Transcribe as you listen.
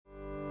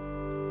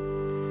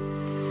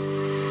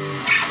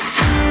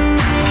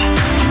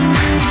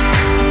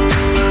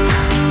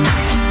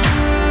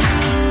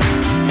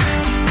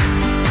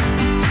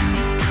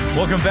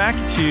Welcome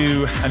back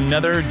to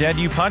another Dad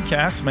U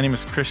podcast. My name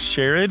is Chris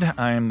Sherrod.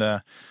 I am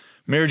the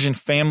Marriage and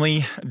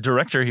Family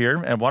Director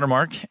here at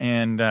Watermark.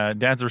 And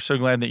dads, we're so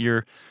glad that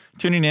you're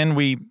tuning in.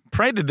 We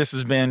pray that this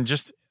has been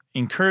just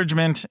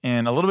encouragement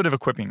and a little bit of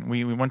equipping.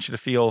 We want you to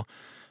feel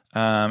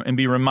and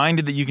be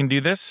reminded that you can do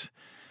this.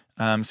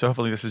 So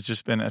hopefully this has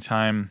just been a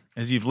time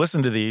as you've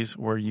listened to these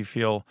where you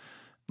feel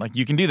like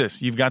you can do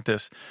this. You've got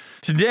this.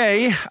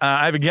 Today,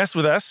 I have a guest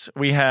with us.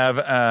 We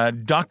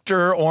have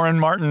Dr. Orrin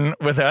Martin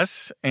with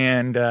us,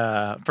 and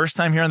first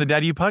time here on the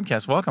Dad U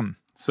podcast. Welcome.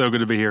 So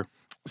good to be here.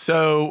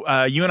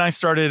 So you and I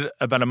started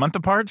about a month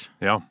apart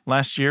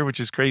last year,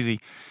 which is crazy.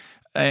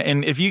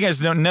 And if you guys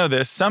don't know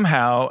this,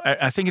 somehow,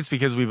 I think it's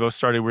because we both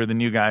started, we're the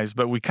new guys,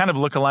 but we kind of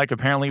look alike,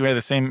 apparently. We had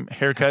the same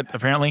haircut,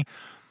 apparently.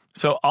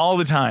 So all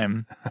the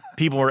time,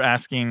 people were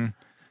asking,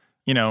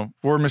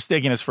 we're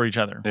mistaking us for each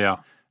other. Yeah.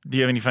 Do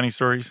you have any funny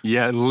stories?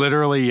 Yeah,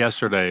 literally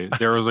yesterday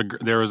there was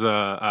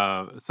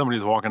somebody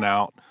was walking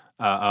out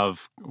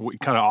of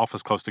kind of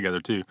office close together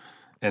too,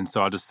 and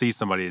so I just see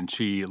somebody and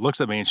she looks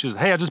at me and she says,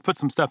 "Hey, I just put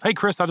some stuff. Hey,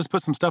 Chris, I just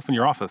put some stuff in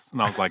your office."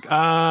 And I was like,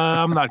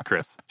 "I'm not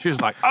Chris." She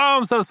was like, "Oh,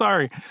 I'm so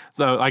sorry."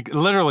 So like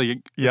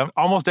literally,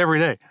 almost every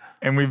day.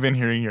 And we've been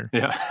hearing you.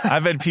 Yeah.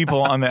 I've had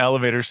people on the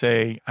elevator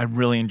say, "I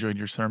really enjoyed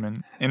your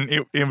sermon." And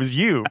it was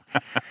you.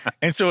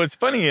 And so what's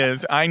funny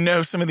is I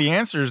know some of the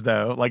answers,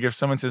 though. Like if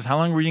someone says, "How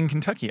long were you in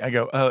Kentucky?" I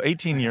go,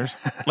 18 years.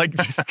 Like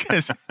just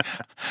because.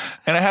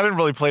 And I haven't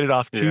really played it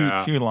off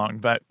too long.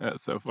 But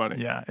that's so funny.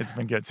 Yeah, it's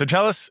been good. So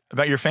tell us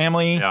about your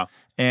family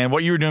and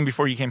what you were doing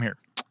before you came here.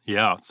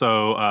 Yeah.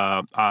 So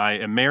I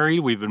am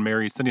married. We've been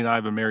married. Cindy and I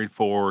have been married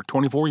for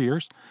 24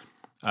 years.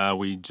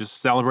 We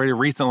just celebrated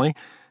recently.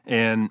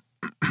 And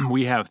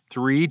we have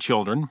 3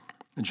 children,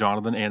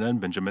 Jonathan, Anna, and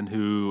Benjamin,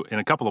 who in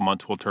a couple of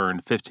months will turn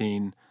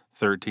 15,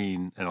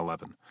 13, and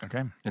 11.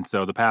 Okay. And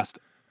so the past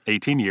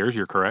 18 years,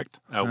 you're correct,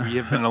 we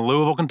have been in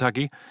Louisville,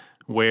 Kentucky,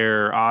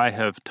 where I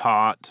have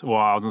taught,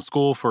 I was in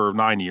school for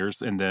 9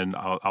 years, and then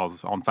I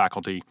was on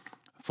faculty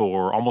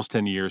for almost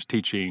 10 years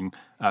teaching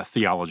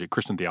theology,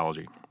 Christian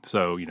theology.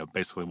 So,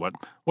 basically what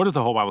does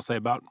the whole Bible say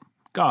about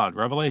God,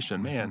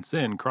 revelation, man,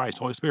 sin, Christ,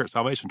 Holy Spirit,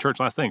 salvation, church,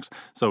 last things.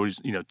 So,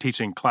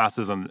 teaching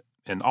classes and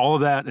all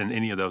of that and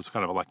any of those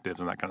kind of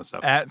electives and that kind of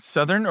stuff. At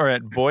Southern or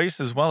at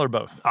Boyce as well, or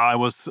both? I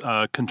was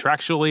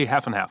contractually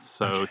half and half.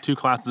 So 2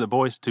 classes at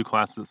Boyce, 2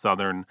 classes at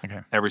Southern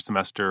every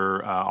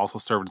semester. Also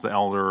served as the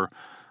elder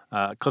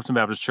at Clifton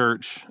Baptist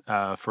Church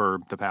for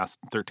the past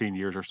 13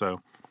 years or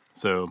so.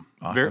 So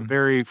awesome. Very,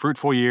 very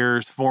fruitful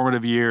years,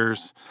 formative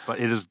years. But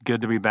it is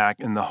good to be back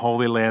in the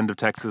holy land of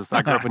Texas.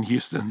 I grew up in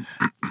Houston.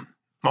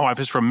 My wife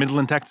is from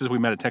Midland, Texas. We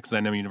met at Texas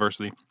A&M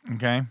University.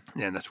 Okay.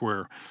 And that's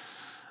where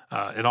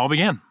it all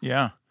began.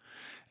 Yeah.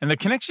 And the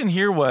connection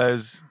here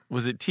was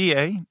it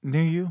TA knew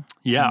you?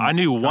 Yeah, I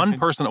knew one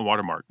person at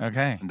Watermark.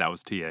 Okay. And that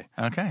was TA.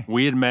 Okay.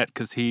 We had met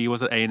because he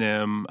was at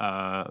A&M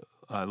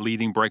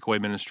leading Breakaway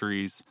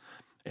Ministries,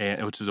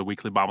 which is a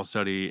weekly Bible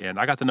study. And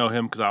I got to know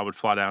him because I would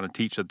fly down and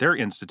teach at their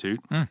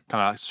institute. Kind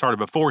of started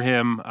before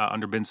him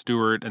under Ben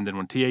Stewart. And then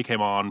when TA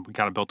came on, we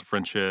kind of built a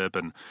friendship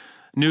and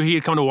knew he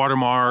had come to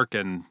Watermark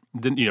and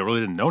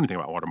really didn't know anything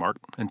about Watermark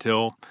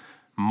until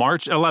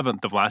March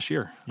 11th of last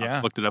year. Yeah. I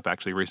just looked it up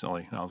actually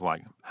recently, and I was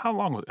like, how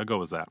long ago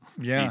was that?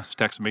 Yeah. He just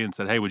texted me and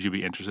said, "Hey, would you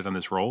be interested in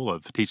this role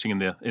of teaching in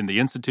the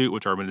Institute,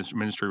 which is our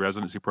ministry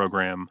residency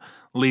program,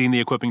 leading the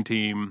equipping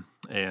team,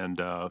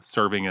 and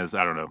serving as,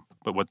 I don't know,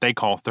 but what they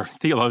call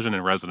theologian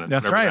in residence."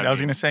 That's right. I was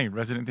going to say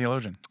resident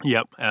theologian.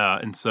 Yep.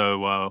 And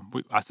so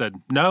I said,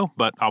 no,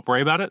 but I'll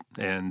pray about it.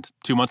 And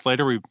 2 months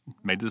later, we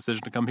made the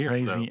decision to come here.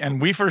 Crazy. So.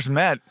 And we first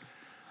met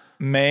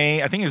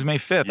I think it was May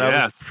 5th.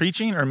 Yes. I was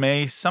preaching, or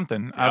May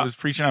something. Yep. I was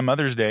preaching on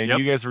Mother's Day. Yep.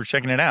 You guys were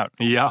checking it out.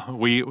 Yeah,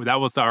 that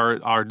was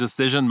our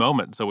decision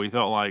moment. So we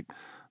felt like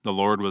the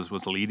Lord was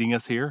leading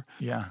us here.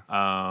 Yeah.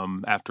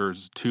 After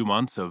 2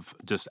 months of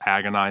just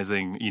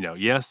agonizing,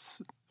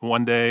 yes,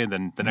 one day, and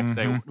then the next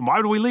day,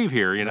 why would we leave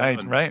here?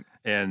 Right.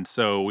 And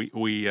so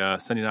we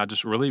Cindy and I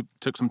just really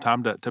took some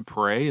time to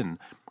pray and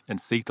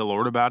seek the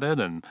Lord about it,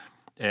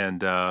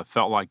 and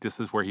felt like this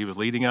is where He was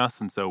leading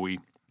us. And so we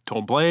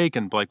told Blake,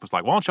 and Blake was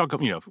like, "Why don't y'all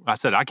come?" I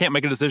said, "I can't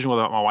make a decision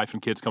without my wife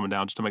and kids coming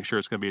down, just to make sure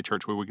it's going to be a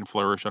church where we can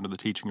flourish under the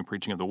teaching and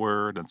preaching of the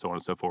Word, and so on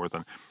and so forth."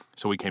 And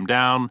so we came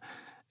down,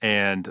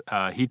 and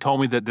he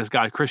told me that this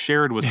guy Chris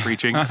Sherrod was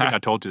preaching. I think I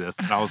told you this,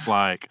 and I was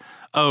like,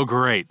 "Oh,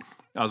 great!"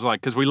 I was like,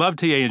 because we love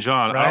TA and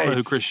John. Right. I don't know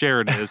who Chris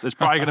Sherrod is. It's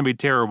probably going to be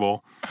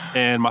terrible,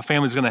 and my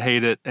family's going to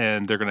hate it,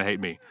 and they're going to hate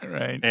me.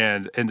 Right.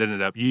 And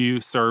ended up, you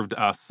served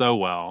us so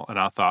well, and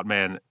I thought,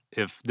 man,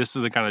 if this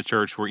is the kind of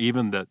church where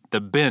even the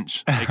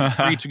bench they can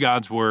preach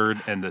God's word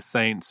and the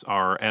saints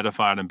are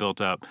edified and built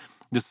up,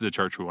 this is a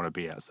church we want to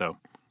be at. So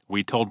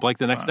we told Blake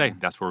the next day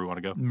that's where we want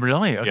to go.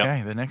 Really?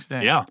 Okay. The next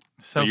day. Yeah.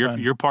 So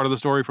you're part of the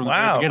story from the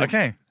very wow. beginning.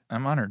 Okay.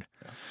 I'm honored.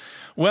 Yeah.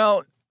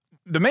 Well,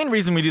 the main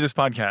reason we do this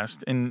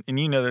podcast, and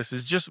you know this,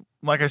 is just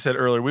like I said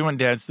earlier, we want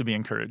dads to be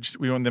encouraged.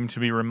 We want them to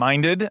be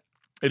reminded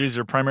it is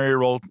their primary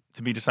role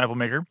to be disciple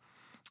maker.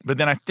 But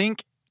then I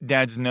think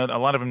dads know, a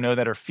lot of them know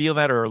that or feel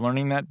that or are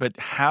learning that, but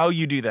how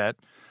you do that,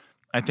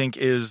 I think,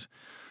 is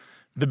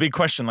the big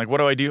question. Like, what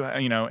do I do?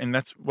 And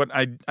that's what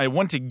I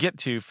want to get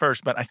to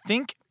first. But I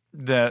think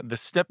the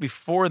step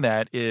before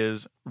that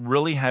is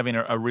really having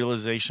a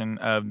realization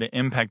of the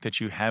impact that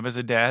you have as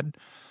a dad.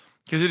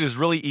 Because it is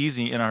really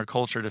easy in our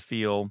culture to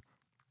feel,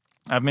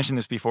 I've mentioned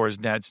this before, as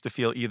dads, to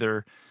feel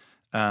either,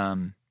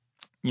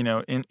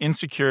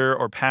 insecure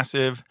or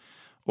passive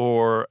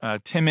or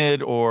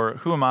timid, or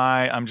who am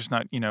I? I'm just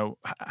not,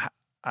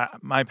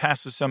 my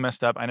past is so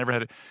messed up. I never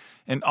had it.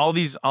 And all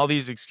these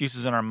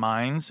excuses in our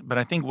minds. But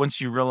I think once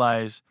you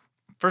realize,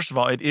 first of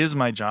all, it is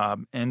my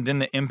job, and then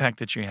the impact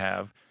that you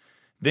have,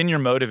 then you're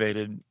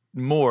motivated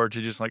more to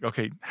just like,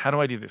 okay, how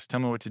do I do this? Tell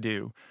me what to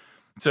do.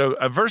 So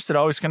a verse that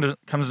always kind of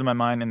comes to my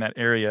mind in that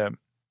area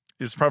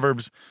is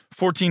Proverbs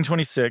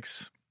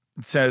 14:26.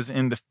 It says,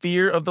 "In the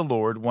fear of the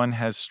Lord, one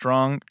has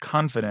strong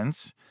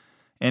confidence,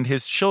 and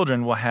his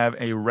children will have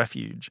a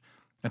refuge."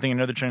 I think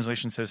another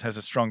translation says has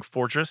a strong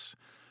fortress.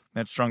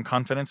 That's strong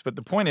confidence. But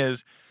the point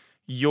is,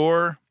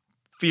 your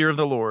fear of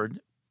the Lord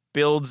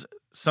builds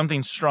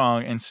something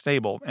strong and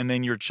stable, and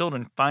then your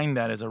children find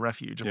that as a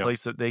refuge, a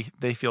place that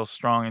they feel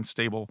strong and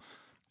stable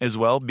as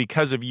well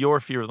because of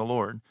your fear of the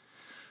Lord.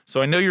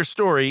 So I know your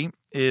story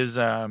is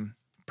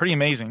pretty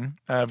amazing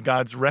of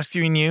God's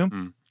rescuing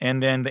you,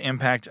 and then the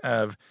impact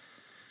of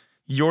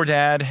your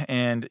dad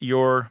and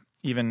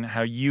even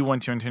how you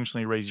want to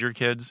intentionally raise your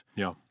kids.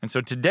 Yeah. And so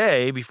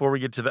today, before we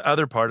get to the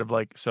other part of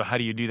like, so how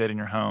do you do that in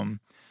your home?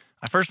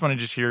 I first want to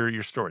just hear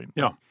your story.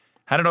 Yeah.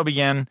 How did it all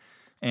begin?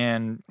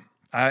 And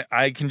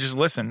I can just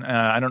listen.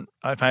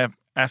 If I have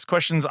asked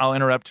questions, I'll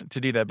interrupt to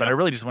do that. But I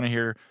really just want to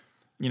hear,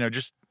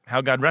 just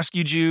how God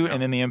rescued you,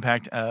 and then the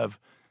impact of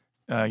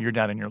your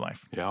dad in your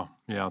life. Yeah.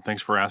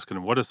 Thanks for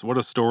asking. What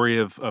a story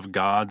of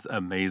God's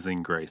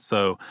amazing grace.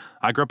 So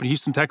I grew up in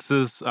Houston,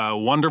 Texas.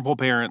 Wonderful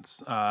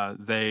parents.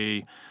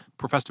 They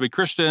professed to be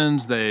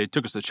Christians. They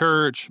took us to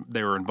church.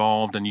 They were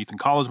involved in youth and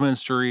college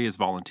ministry as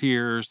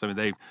volunteers. I mean,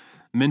 they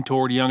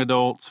mentored young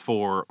adults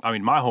for,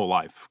 my whole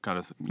life, kind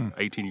of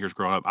 18 years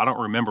growing up. I don't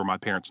remember my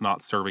parents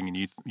not serving in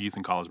youth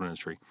and college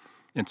ministry.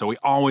 And so we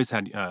always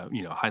had,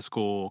 high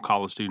school,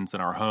 college students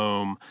in our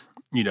home.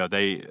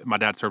 My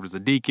dad served as a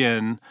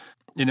deacon,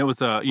 and it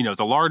was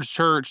a large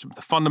church.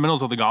 The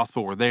fundamentals of the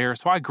gospel were there.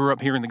 So I grew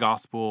up hearing the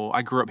gospel.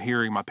 I grew up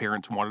hearing my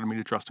parents wanted me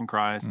to trust in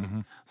Christ.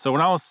 Mm-hmm. So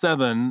when I was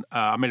 7,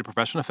 I made a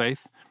profession of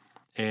faith,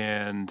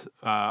 and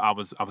I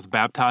was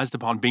baptized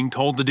upon being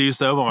told to do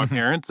so by my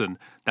parents, and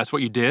that's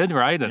what you did,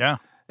 right?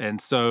 And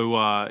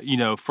so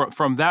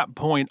from that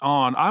point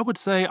on, I would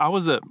say I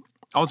was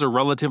a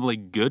relatively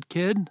good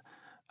kid.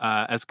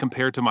 As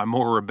compared to my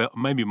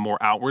maybe more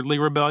outwardly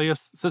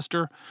rebellious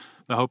sister.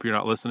 I hope you're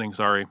not listening.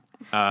 Sorry,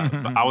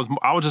 but I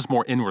was just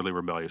more inwardly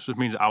rebellious, which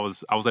means I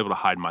was able to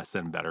hide my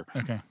sin better.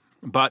 Okay.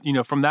 But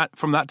from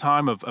that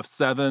time of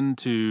 7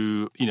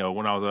 to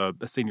when I was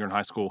a senior in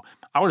high school,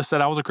 I would have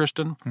said I was a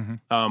Christian. Mm-hmm.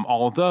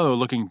 Although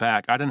looking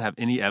back, I didn't have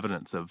any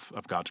evidence of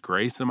God's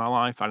grace in my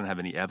life. I didn't have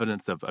any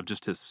evidence of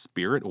just His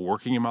Spirit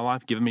working in my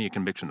life, giving me a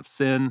conviction of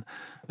sin.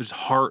 There's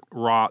heart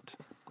rot.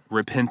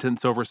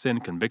 Repentance over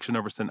sin, conviction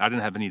over sin. I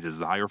didn't have any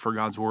desire for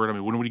God's word. I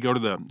mean, when we go to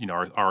the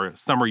our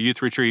summer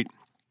youth retreat,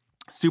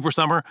 super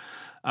summer,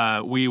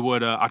 we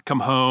would I'd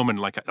come home and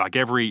like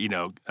every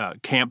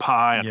camp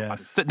high, I'd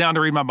sit down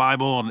to read my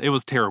Bible, and it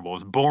was terrible. It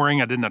was boring.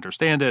 I didn't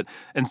understand it,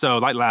 and so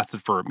that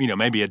lasted for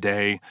maybe a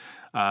day,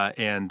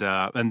 and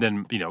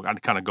then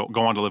I'd kind of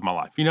go on to live my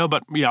life.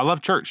 But I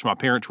love church. My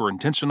parents were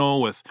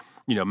intentional with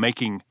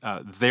making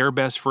their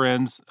best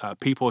friends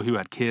people who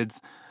had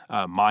kids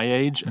my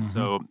age. And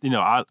so,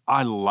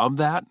 I love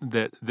that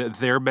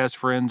their best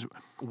friends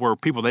were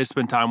people they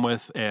spend time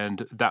with.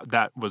 And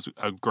that was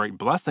a great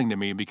blessing to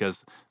me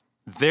because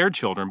their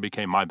children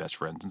became my best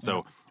friends. And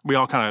so we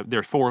all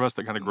there's 4 of us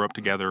that kind of grew up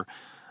together.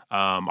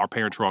 Our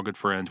parents were all good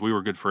friends. We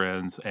were good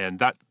friends. And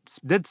that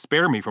did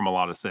spare me from a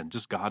lot of sin,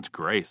 just God's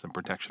grace and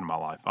protection in my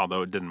life,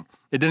 although it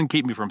didn't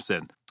keep me from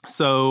sin.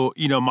 So,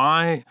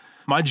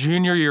 my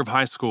junior year of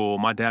high school,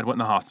 my dad went in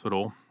the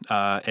hospital,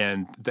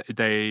 and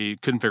they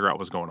couldn't figure out what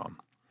was going on.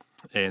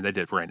 And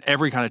they ran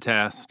every kind of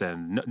test,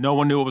 and no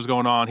one knew what was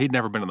going on. He'd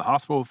never been in the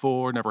hospital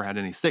before, never had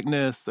any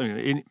sickness.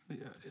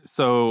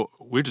 So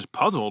we were just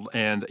puzzled.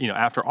 And,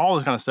 after all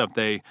this kind of stuff,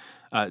 they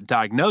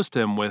diagnosed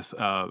him with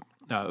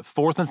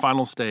 4th and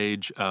final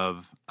stage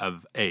of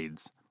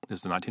AIDS. This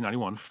is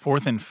 1991.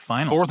 Fourth and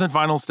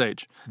final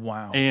stage.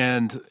 Wow.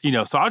 And,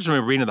 so I just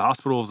remember being in the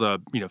hospital as a,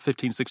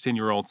 15,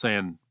 16-year-old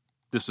saying,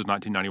 this is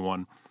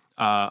 1991.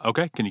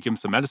 Okay, can you give him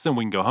some medicine?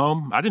 We can go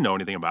home. I didn't know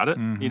anything about it,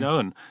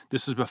 and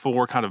this is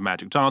before kind of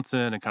Magic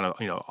Johnson and kind of,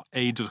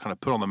 AIDS was kind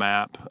of put on the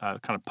map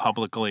kind of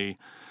publicly.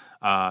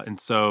 And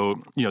so,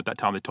 at that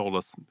time they told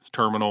us it's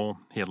terminal.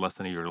 He had less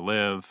than a year to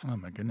live. Oh,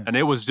 my goodness. And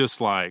it was just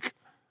like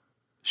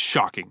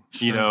shocking,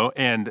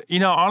 and,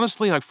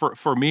 honestly, like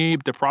for me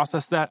to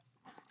process that,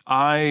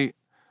 I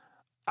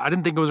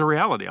didn't think it was a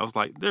reality. I was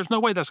like, there's no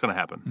way that's going to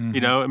happen.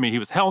 He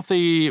was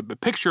healthy, a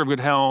picture of good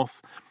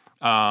health.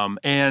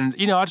 And,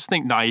 I just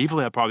think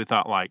naively, I probably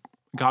thought like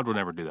God would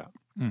never do that.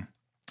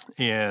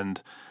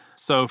 And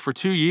So for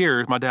 2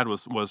 years, my dad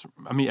was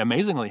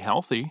amazingly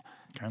healthy.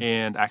 Okay.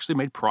 And actually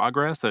made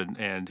progress,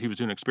 and he was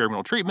doing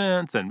experimental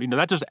treatments, and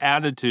that just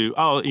added to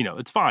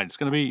it's fine, it's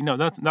going to be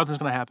nothing's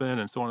going to happen,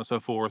 and so on and so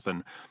forth,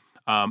 and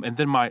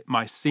then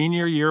my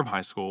senior year of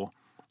high school,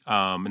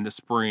 in the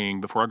spring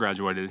before I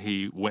graduated,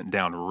 he went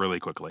down really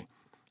quickly,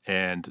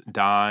 and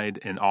died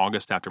in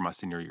August after my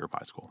senior year of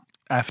high school.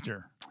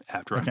 After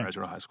I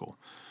graduated high school,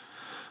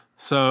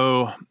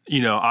 so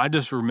I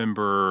just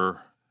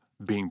remember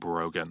being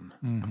broken.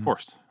 Of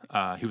course.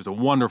 He was a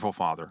wonderful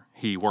father.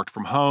 He worked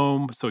from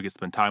home, so he could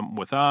spend time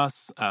with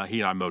us. He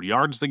and I mowed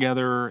yards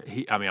together.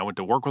 I went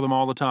to work with him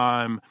all the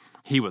time.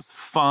 He was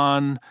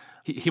fun.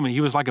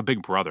 He was like a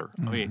big brother.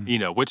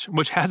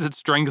 Which has its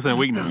strengths and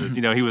weaknesses.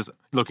 He was,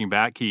 looking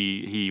back,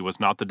 he was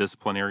not the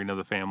disciplinarian of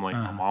the family.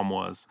 My mom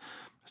was.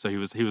 So he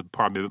was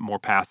probably a bit more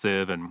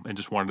passive and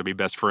just wanted to be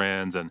best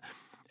friends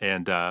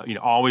and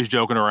always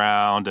joking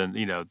around. And,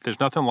 there's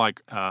nothing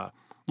like...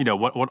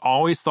 what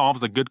always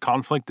solves a good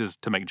conflict is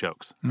to make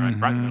jokes, right?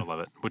 Right in the middle of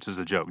it, which is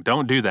a joke.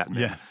 Don't do that,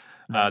 man. Yes.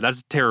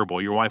 That's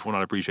terrible. Your wife will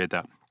not appreciate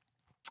that.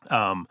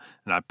 And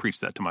I preach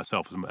that to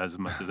myself as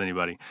much as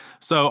anybody.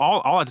 So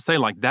all I have to say,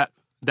 like that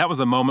was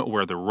a moment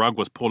where the rug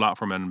was pulled out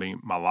from under me.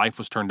 My life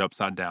was turned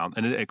upside down,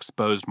 and it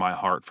exposed my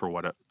heart for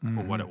what it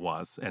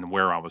was and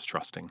where I was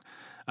trusting,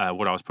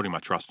 what I was putting my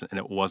trust in, and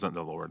it wasn't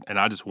the Lord. And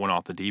I just went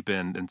off the deep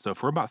end. And so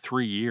for about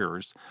 3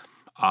 years,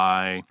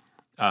 I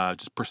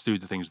just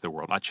pursued the things of the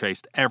world. I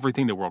chased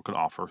everything the world could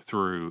offer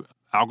through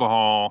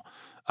alcohol,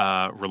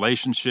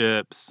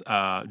 relationships,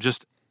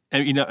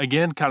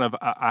 again, kind of,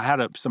 I had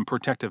some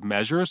protective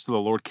measures, so the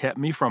Lord kept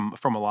me from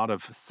a lot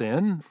of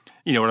sin.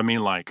 You know what I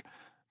mean? Like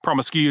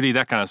promiscuity,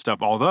 that kind of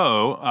stuff.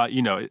 Although,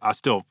 I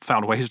still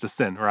found ways to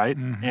sin, right?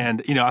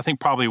 And, I think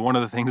probably one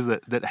of the things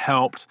that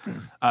helped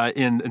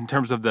in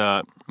terms of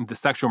the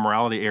sexual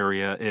morality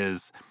area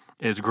is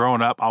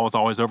growing up, I was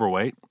always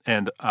overweight.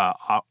 And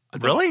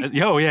really?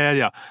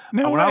 Yeah.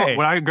 No way.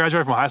 When I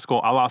graduated from high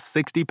school, I lost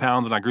 60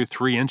 pounds and I grew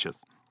 3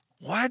 inches.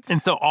 What?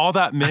 And so all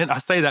that meant, I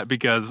say that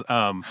because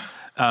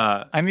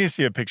I need to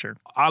see a picture.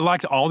 I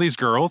liked all these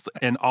girls,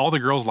 and all the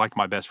girls liked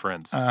my best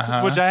friends,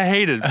 which I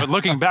hated. But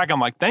looking back, I'm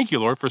like, thank you,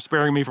 Lord, for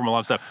sparing me from a lot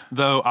of stuff.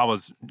 Though I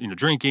was,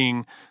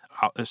 drinking,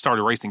 I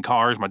started racing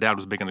cars. My dad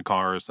was big into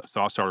cars,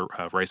 so I started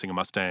racing a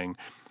Mustang.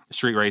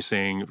 Street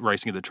racing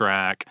at the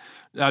track,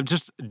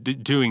 just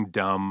doing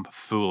dumb,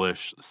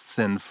 foolish,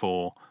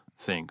 sinful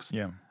things.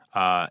 Yeah.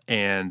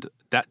 And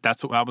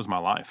that was my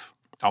life.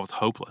 I was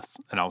hopeless,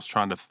 and I was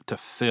trying to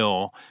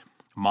fill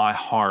my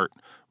heart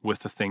with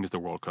the things the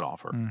world could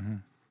offer.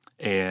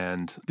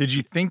 And did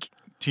you think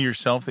to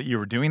yourself that you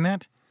were doing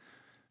that?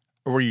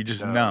 Or were you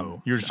just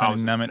numb? You were just trying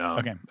to numb it? Numb.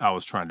 Okay. I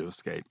was trying to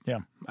escape. Yeah.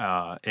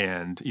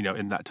 And,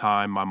 in that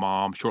time, my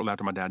mom, shortly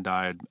after my dad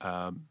died,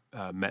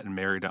 met and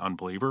married an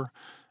unbeliever.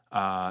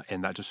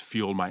 And that just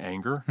fueled my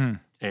anger.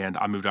 And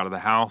I moved out of the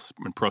house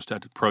in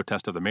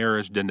protest of the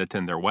marriage, didn't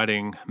attend their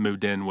wedding,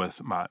 moved in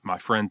with my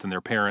friends and their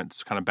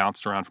parents, kind of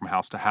bounced around from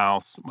house to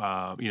house,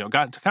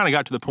 got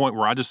to the point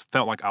where I just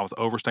felt like I was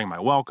overstaying my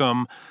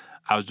welcome.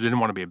 Didn't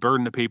want to be a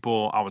burden to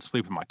people. I would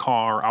sleep in my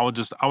car. I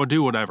would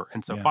do whatever.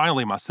 And so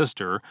finally my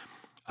sister,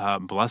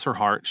 bless her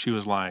heart, she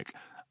was like,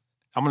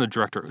 I'm going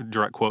to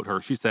direct quote her.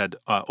 She said,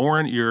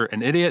 Orrin, you're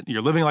an idiot.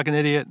 You're living like an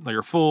idiot. You're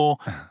a fool.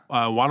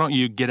 Why don't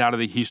you get out of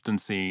the Houston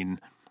scene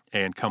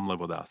and come live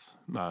with us?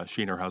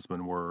 She and her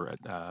husband were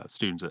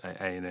students at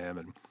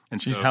A&M.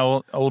 And she's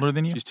how older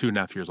than you? She's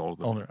 2.5 years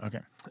older than me. Okay.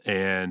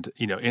 And,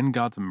 in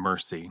God's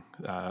mercy,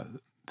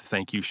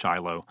 thank you,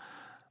 Shiloh,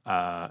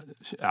 I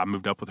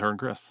moved up with her and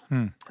Chris.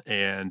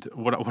 And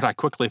what I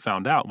quickly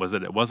found out was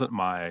that it wasn't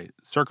my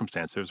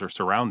circumstances or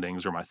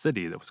surroundings or my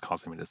city that was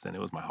causing me to sin.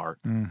 It was my heart.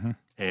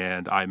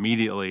 And I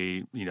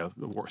immediately,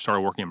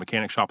 started working in a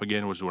mechanic shop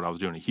again, which is what I was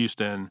doing in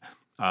Houston,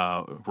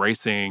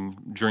 racing,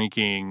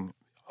 drinking,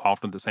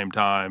 often at the same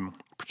time,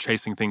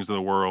 chasing things of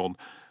the world.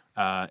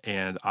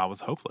 And I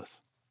was hopeless.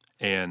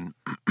 And,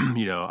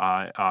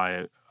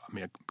 I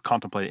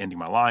contemplated ending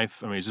my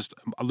life. It's just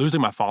losing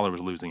my father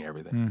was losing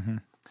everything.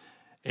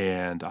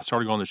 And I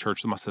started going to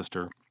church with my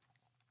sister.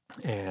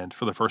 And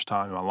for the first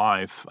time in my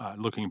life,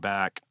 looking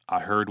back,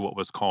 I heard what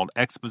was called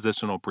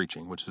expositional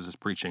preaching, which is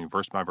just preaching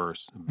verse by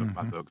verse, book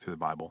by book through the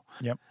Bible.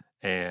 Yep.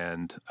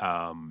 And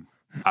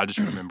I just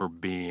remember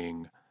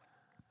being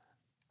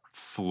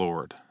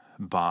floored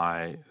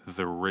by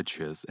the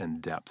riches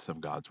and depths of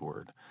God's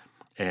word.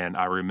 And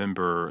I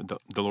remember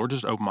the Lord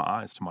just opened my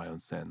eyes to my own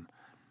sin.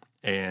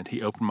 And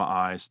he opened my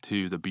eyes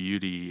to the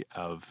beauty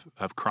of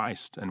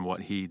Christ and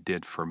what he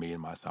did for me in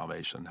my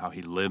salvation, how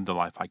he lived the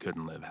life I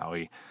couldn't live, how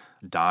he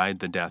died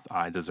the death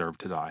I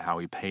deserved to die, how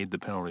he paid the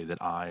penalty that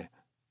I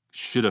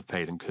should have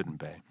paid and couldn't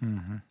pay.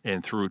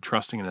 And through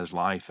trusting in his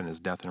life and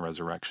his death and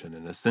resurrection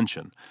and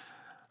ascension,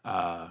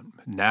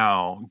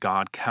 now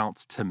God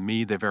counts to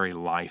me the very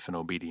life and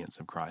obedience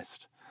of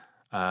Christ.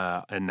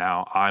 And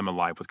now I'm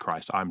alive with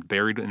Christ. I'm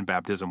buried in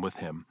baptism with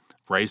him,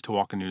 raised to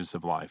walk in newness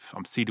of life.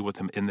 I'm seated with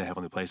him in the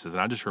heavenly places.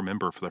 And I just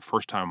remember for the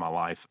first time in my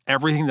life,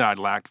 everything that I'd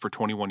lacked for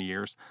 21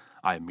 years,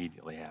 I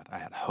immediately had. I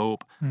had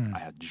hope. I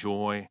had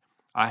joy.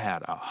 I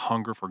had a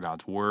hunger for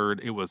God's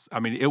word. It was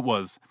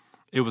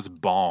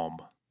balm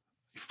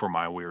for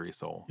my weary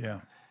soul. Yeah.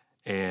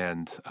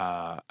 And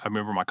I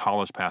remember my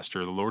college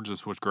pastor, the Lord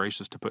just was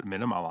gracious to put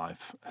men in my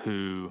life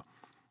who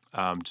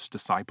just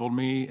discipled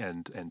me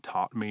and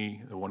taught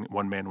me.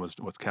 One man was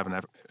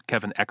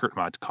Kevin Eckert,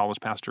 my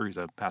college pastor. He's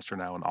a pastor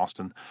now in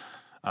Austin.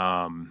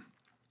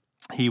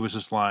 He was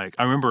just like,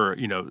 I remember,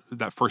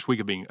 that first week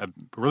of being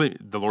really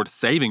the Lord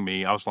saving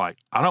me, I was like,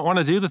 I don't want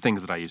to do the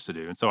things that I used to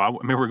do. And so I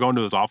remember going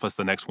to his office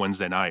the next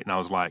Wednesday night, and I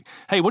was like,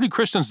 hey, what do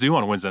Christians do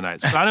on Wednesday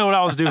nights? I know what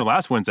I was doing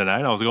last Wednesday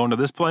night. I was going to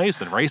this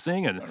place and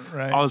racing and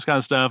all this kind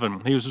of stuff.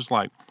 And he was just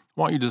like,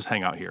 why don't you just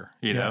hang out here?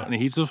 know? And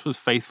he just was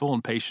faithful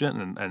and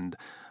patient and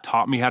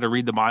taught me how to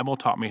read the Bible,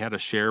 taught me how to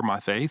share my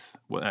faith.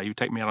 He would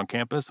take me out on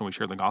campus and we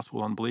shared the gospel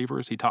with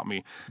unbelievers. He taught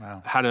me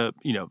how to,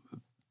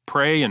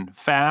 pray and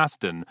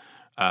fast and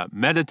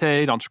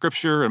meditate on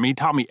Scripture. I mean, he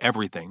taught me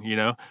everything,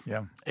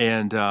 Yeah.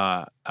 And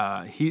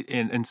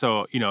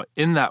so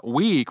in that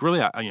week,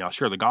 really, I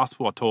shared the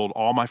gospel. I told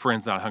all my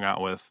friends that I hung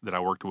out with, that I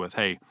worked with,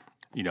 hey,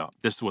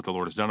 this is what the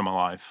Lord has done in my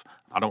life.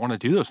 I don't want to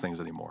do those things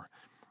anymore.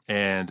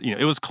 And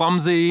it was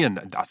clumsy,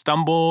 and I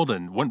stumbled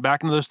and went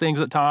back into those things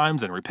at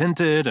times and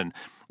repented, and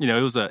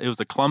it was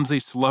a clumsy,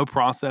 slow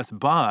process.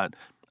 But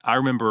I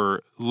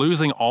remember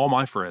losing all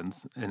my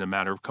friends in a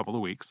matter of a couple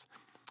of weeks.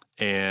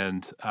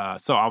 And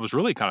so I was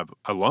really kind of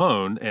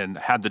alone and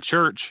had the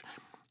church.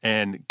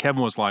 And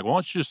Kevin was like, why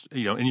don't you just,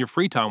 in your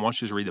free time, why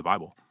don't you just read the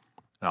Bible?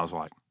 And I was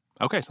like,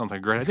 okay, sounds like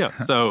a great idea.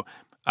 So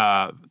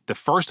the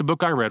first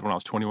book I read when I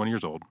was 21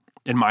 years old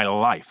in my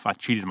life, I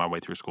cheated my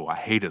way through school. I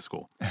hated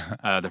school.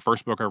 The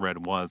first book I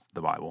read was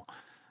the Bible.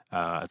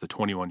 As a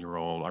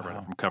 21-year-old, I read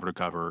it from cover to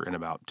cover in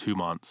about 2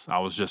 months.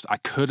 I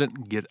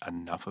couldn't get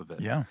enough of it.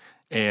 Yeah.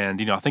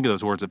 And, I think of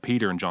those words of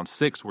Peter in John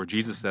 6 where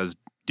Jesus says,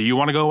 do you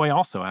want to go away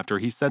also? After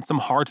he said some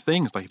hard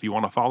things, like if you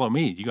want to follow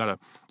me, you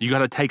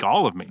gotta take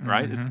all of me,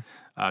 right? It's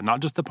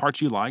not just the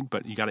parts you like,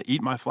 but you got to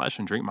eat my flesh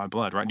and drink my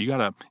blood, right? You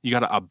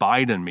gotta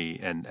abide in me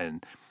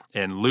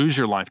and lose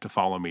your life to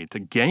follow me, to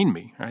gain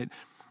me, right?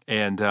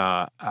 And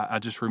I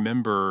just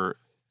remember,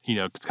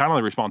 it's kind of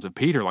the response of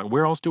Peter, like,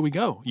 where else do we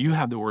go? You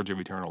have the words of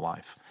eternal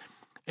life.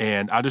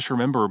 And I just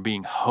remember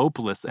being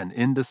hopeless and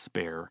in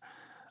despair.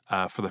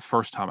 For the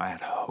first time, I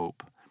had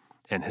hope.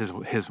 And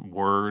his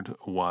word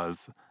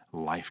was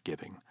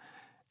life-giving.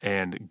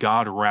 And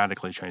God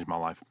radically changed my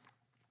life.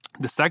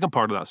 The second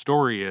part of that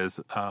story is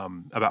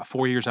about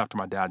 4 years after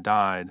my dad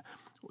died,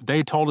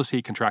 they told us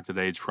he contracted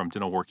AIDS from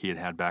dental work he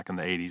had back in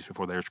the 80s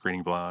before they were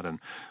screening blood, and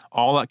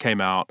all that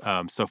came out.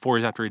 So 4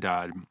 years after he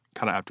died,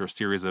 kind of after a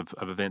series of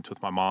events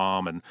with my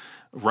mom and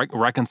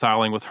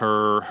reconciling with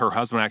her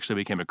husband actually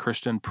became a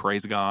Christian,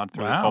 praise God,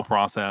 through this whole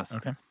process.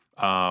 Okay.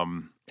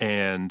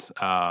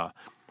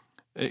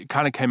 It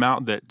kind of came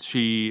out that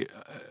she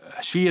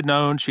had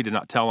known, she did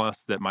not tell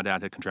us that my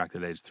dad had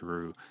contracted AIDS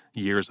through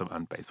years of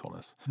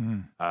unfaithfulness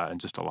and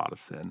just a lot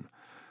of sin.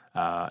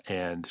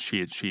 And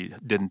she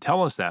didn't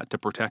tell us that to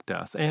protect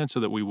us and so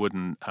that we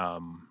wouldn't,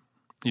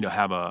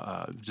 have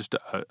a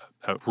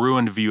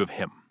ruined view of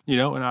him,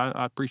 and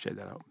I appreciate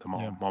that.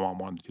 My mom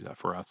wanted to do that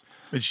for us.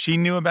 But she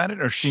knew about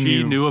it, or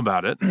she knew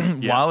about it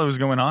while it was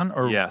going on?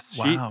 Or yes.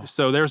 Wow.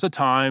 So there's a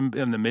time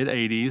in the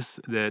mid-'80s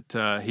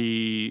that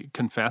he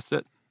confessed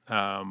it.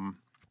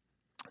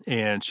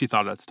 And she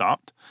thought it had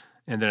stopped.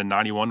 And then in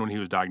 91, when he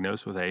was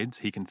diagnosed with AIDS,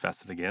 he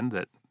confessed it again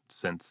that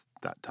since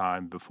that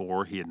time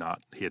before he had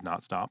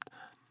not stopped.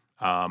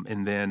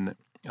 And then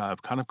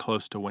kind of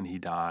close to when he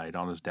died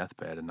on his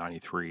deathbed in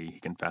 93, he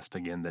confessed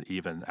again that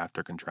even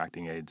after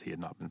contracting AIDS, he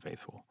had not been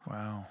faithful.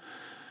 Wow.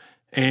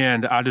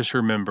 And I just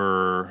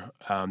remember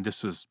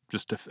this was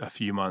just a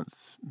few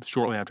months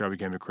shortly after I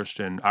became a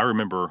Christian. I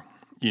remember,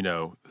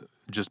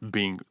 just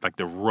being like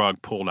the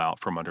rug pulled out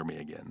from under me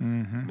again.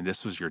 Mm-hmm. I mean,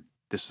 this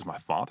is my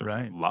father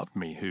right. who loved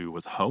me, who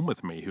was home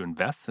with me, who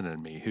invested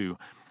in me, who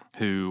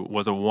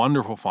was a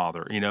wonderful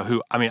father,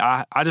 who, I mean,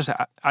 I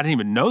didn't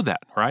even know that,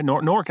 right?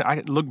 Nor can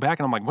I look back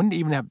and I'm like, when did he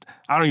even have,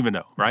 I don't even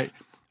know, right?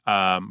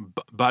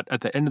 But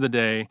at the end of the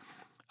day,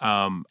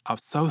 I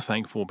was so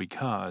thankful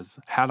because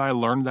had I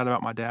learned that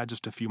about my dad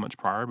just a few months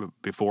prior,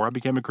 before I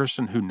became a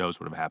Christian, who knows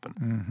what would have happened.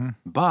 Mm-hmm.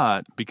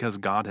 But because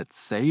God had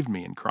saved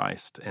me in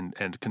Christ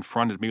and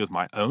confronted me with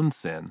my own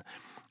sin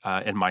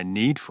and my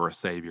need for a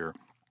Savior,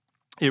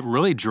 it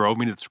really drove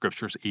me to the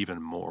Scriptures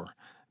even more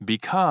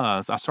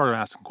because I started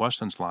asking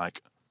questions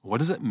like, what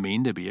does it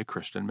mean to be a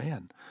Christian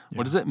man? Yeah.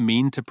 What does it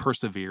mean to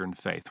persevere in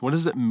faith? What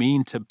does it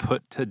mean to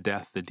put to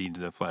death the deeds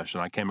of the flesh?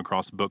 And I came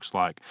across books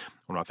like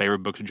one of my favorite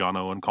books, John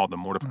Owen, called The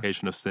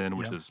Mortification of Sin,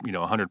 which is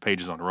 100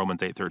 pages on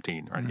Romans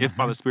 8:13. Right? Mm-hmm. If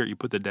by the Spirit you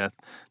put to death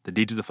the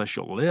deeds of the flesh,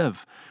 you'll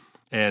live.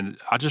 And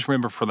I just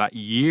remember for that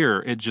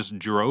year, it just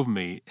drove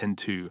me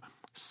into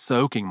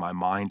soaking my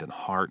mind and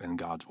heart in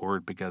God's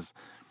Word because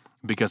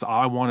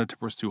I wanted to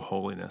pursue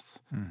holiness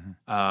in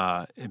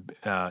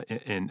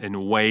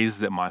ways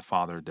that my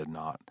father did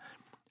not.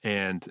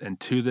 And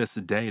to this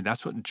day,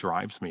 that's what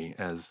drives me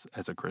as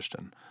a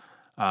Christian.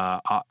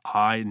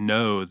 I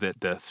know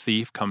that the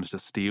thief comes to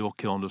steal,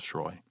 kill, and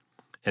destroy,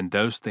 and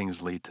those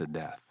things lead to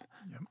death.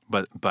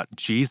 Yep. But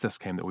Jesus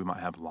came that we might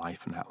have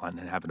life and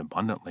have it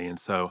abundantly. And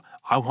so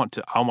I want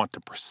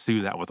to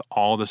pursue that with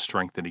all the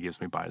strength that He gives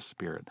me by His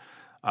Spirit.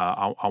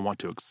 I want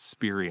to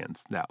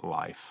experience that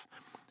life,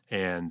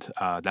 and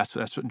that's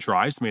what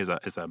drives me as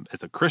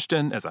a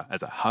Christian, as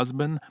a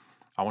husband.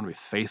 I want to be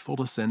faithful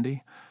to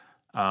Cindy.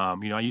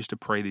 I used to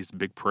pray these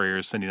big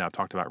prayers Cindy and I have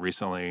talked about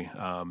recently,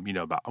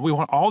 about we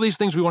want all these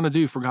things we want to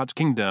do for God's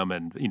kingdom.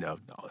 And,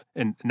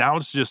 and now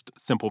it's just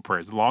simple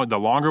prayers. The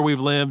longer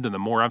we've lived and the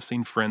more I've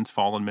seen friends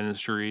fall in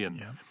ministry.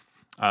 And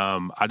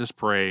I just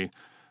pray,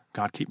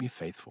 God, keep me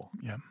faithful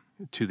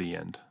to the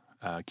end.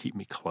 Keep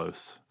me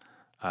close.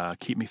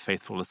 Keep me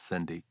faithful to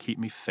Cindy. Keep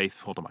me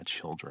faithful to my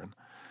children.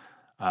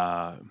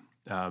 I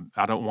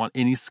don't want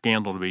any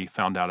scandal to be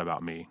found out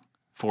about me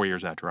 4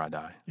 years after I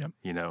die. Yep.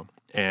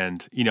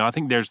 And I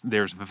think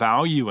there's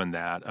value in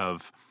that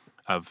of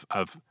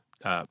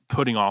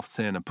putting off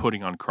sin and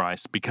putting on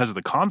Christ because of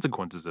the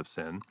consequences of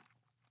sin.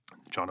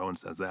 John Owen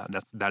says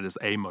that is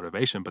a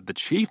motivation, but the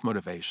chief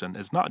motivation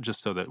is not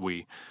just so that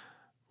we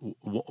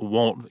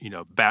won't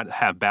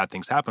have bad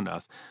things happen to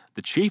us.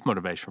 The chief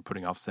motivation for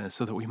putting off sin is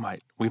so that we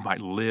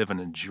might live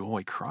and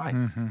enjoy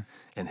Christ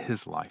and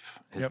His life,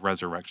 His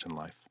resurrection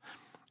life.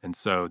 And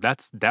so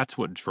that's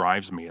what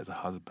drives me as a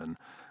husband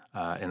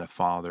and a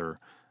father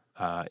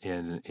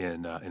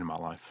in my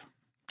life.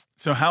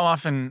 So how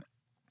often,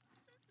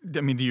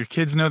 do your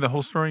kids know the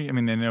whole story?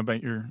 They know about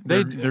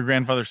their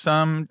grandfather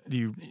some? Do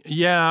you?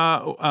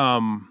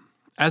 Yeah,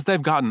 as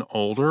they've gotten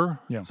older.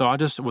 Yeah. So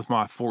with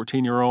my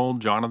 14-year-old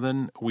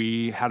Jonathan,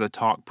 we had a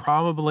talk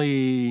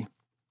probably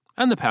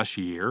in the past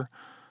year.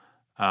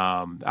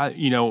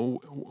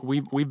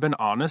 We've been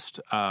honest.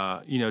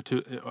 I've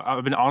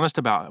been honest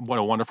about what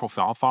a wonderful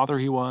father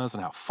he was,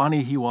 and how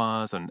funny he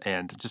was,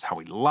 and just how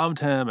we loved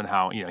him, and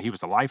how he was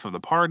the life of the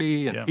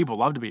party, and people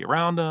loved to be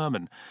around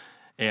him,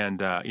 and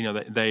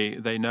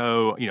they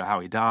know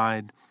how he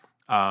died.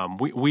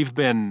 We've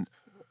been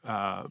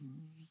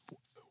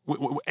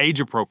age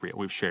appropriate.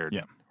 We've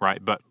shared,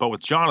 right, but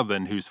with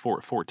Jonathan, who's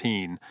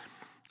 14.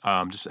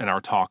 Just in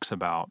our talks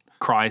about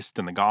Christ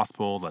and the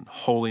gospel and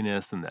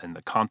holiness and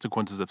the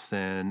consequences of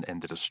sin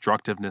and the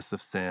destructiveness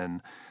of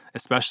sin,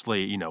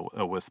 especially,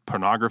 with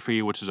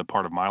pornography, which is a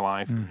part of my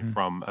life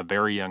from a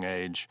very young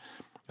age.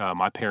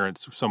 My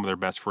parents, some of their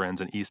best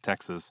friends in East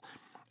Texas,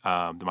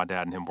 my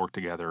dad and him worked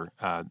together.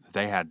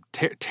 They had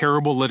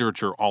terrible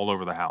literature all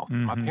over the house.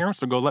 My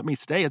parents would go let me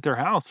stay at their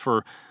house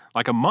for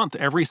like a month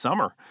every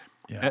summer.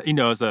 Yeah.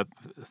 As a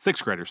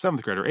 6th grader,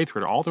 7th grader, 8th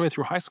grader, all the way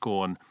through high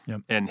school.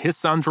 And his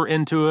sons were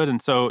into it. And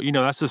so,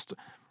 that's just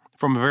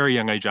from a very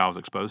young age I was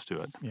exposed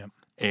to it. Yeah.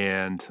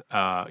 And,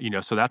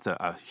 so that's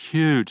a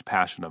huge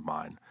passion of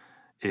mine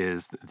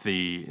is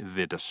the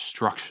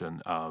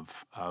destruction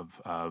of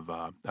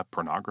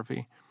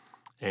pornography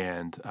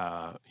and,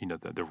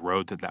 the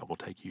road that will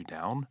take you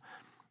down.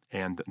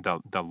 And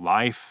the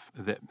life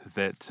the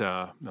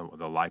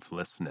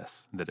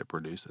lifelessness that it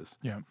produces.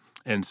 Yeah.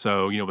 And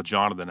so, with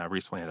Jonathan, I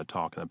recently had a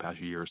talk in the past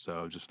year or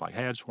so, just like,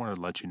 hey, I just wanted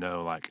to let you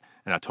know,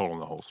 and I told him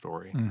the whole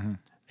story.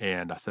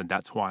 And I said,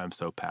 that's why I'm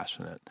so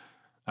passionate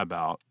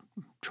about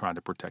trying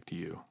to protect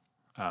you.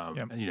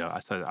 I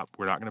said,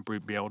 we're not going to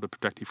be able to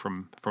protect you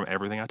from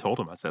everything. I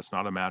told him, I said, it's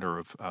not a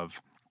matter of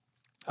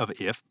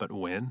if, but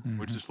when.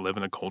 We just live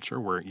in a culture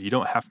where you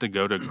don't have to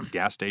go to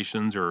gas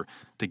stations or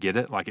to get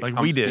it. It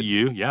comes to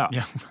you. Yeah.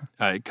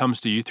 It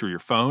comes to you through your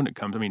phone. It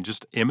comes,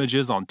 just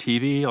images on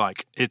TV,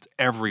 it's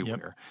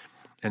everywhere. Yep.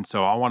 And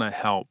so I want to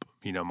help,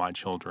 my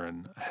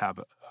children have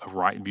a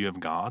right view of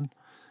God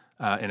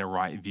and a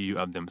right view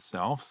of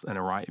themselves and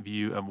a right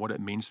view of what it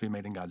means to be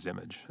made in God's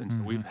image. And so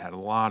we've had a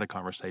lot of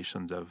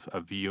conversations of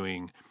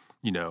viewing,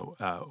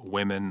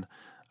 women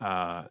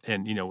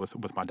and,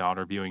 with my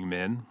daughter viewing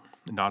men,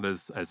 not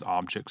as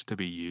objects to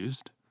be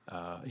used,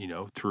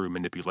 through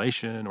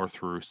manipulation or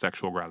through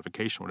sexual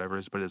gratification, whatever it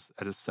is, but as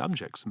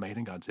subjects made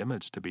in God's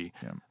image to be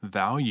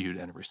valued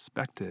and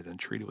respected and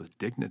treated with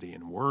dignity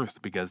and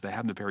worth because they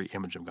have the very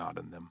image of God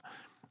in them.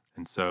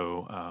 And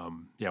so,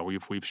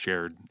 we've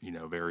shared,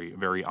 very,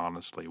 very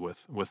honestly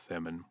with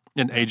them and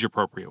in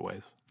age-appropriate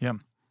ways. Yeah.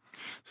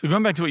 So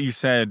going back to what you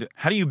said,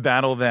 how do you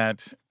battle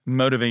that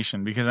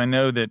motivation? Because I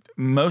know that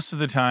most of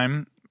the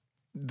time,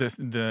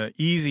 the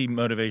easy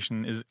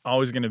motivation is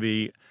always going to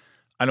be,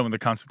 I don't want the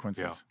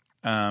consequences,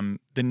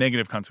 the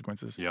negative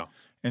consequences. Yeah.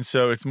 And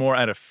so it's more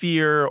out of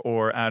fear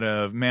or out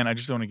of, man, I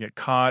just don't want to get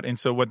caught. And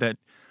so what that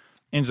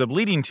ends up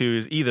leading to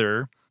is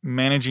either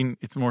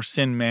it's more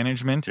sin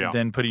management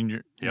than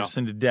putting your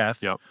sin to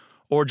death,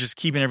 or just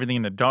keeping everything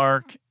in the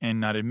dark and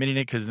not admitting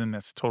it because then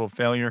that's total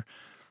failure.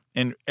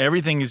 And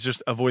everything is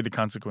just avoid the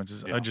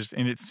consequences. Yeah.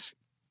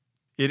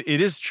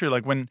 It is true.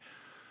 Like when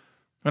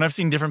I've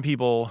seen different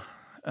people,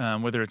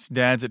 whether it's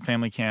dads at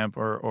family camp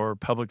or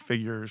public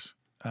figures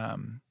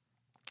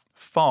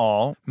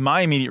fall,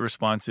 my immediate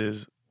response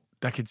is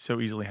that could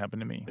so easily happen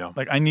to me. Yeah.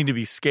 Like, I need to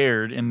be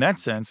scared in that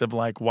sense of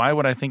like, why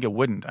would I think it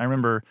wouldn't? I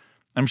remember,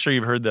 I'm sure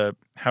you've heard the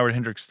Howard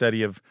Hendricks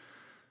study of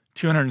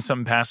 200 and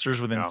something pastors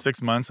within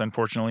 6 months,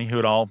 unfortunately, who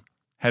had all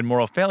had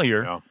moral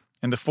failure. Yeah.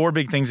 And the 4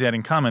 big things they had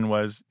in common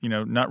was,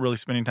 not really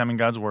spending time in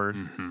God's word.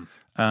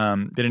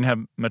 Mm-hmm. They didn't have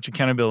much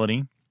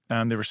accountability.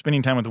 They were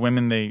spending time with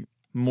women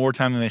more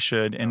time than they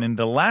should. And then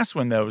the last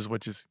one, though,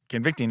 which is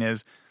convicting,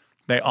 is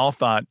they all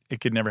thought it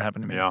could never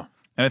happen to me. Yeah.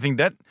 And I think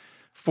that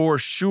for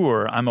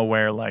sure, I'm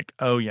aware like,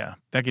 oh yeah,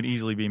 that could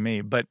easily be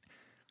me. But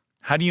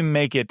how do you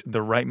make it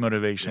the right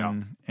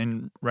motivation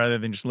and rather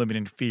than just living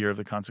in fear of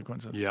the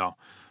consequences? Yeah.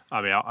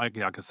 I mean, I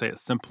can say it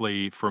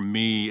simply. For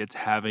me, it's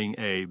having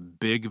a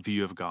big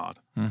view of God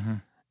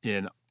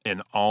in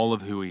all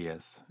of who He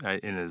is, right?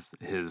 In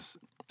His.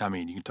 I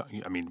mean, you can talk.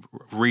 I mean,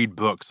 read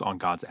books on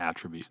God's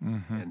attributes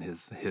and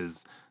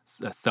His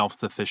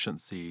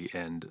self-sufficiency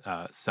and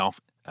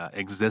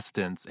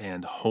self-existence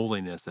and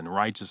holiness and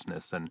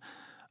righteousness and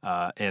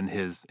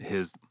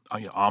His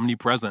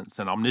omnipresence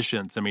and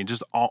omniscience. I mean,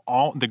 just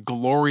all the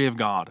glory of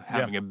God.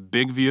 Having a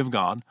big view of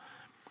God,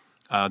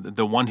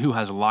 the one who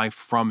has life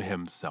from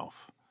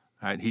Himself.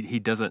 Right? He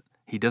doesn't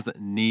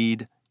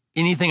need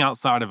anything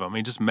outside of Him. I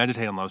mean, just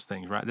meditate on those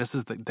things, right? This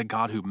is the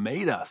God who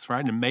made us,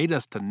 right? And made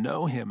us to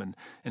know Him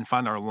and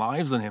find our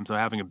lives in Him. So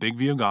having a big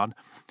view of God,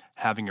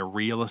 having a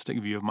realistic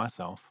view of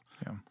myself,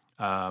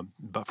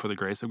 but for the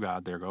grace of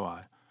God, there go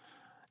I.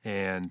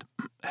 And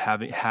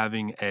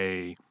having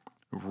a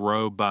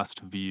robust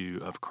view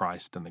of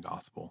Christ and the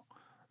gospel,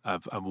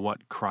 of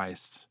what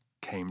Christ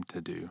came to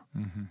do,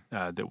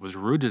 that was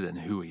rooted in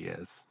who He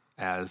is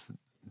as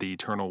the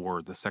eternal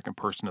Word, the second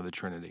person of the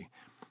Trinity,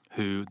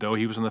 who, though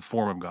He was in the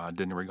form of God,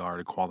 didn't regard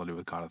equality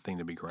with God a thing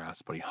to be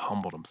grasped, but He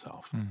humbled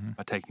Himself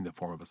by taking the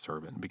form of a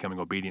servant and becoming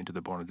obedient to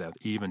the point of death,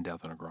 even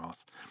death on a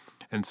cross.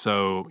 And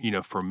so,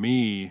 for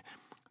me,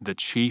 the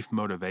chief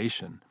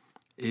motivation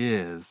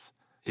is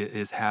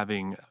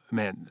having,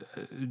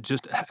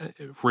 just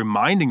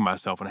reminding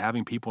myself and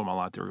having people in my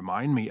life that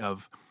remind me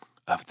of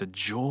the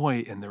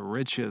joy and the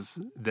riches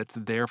that's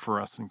there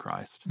for us in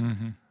Christ.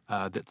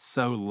 That's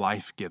so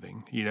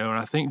life-giving, and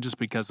I think just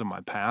because of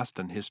my past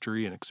and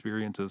history and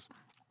experiences,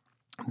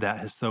 that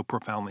has so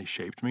profoundly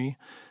shaped me,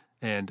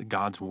 and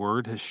God's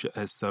Word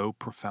has so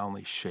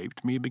profoundly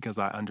shaped me because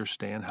I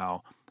understand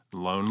how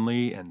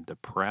lonely and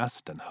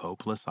depressed and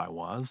hopeless I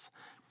was,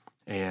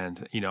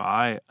 and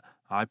I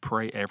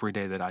pray every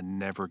day that I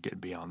never get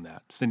beyond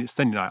that. Cindy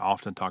and I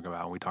often talk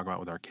about, and we talk about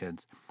with our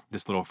kids,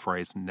 this little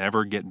phrase,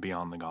 never get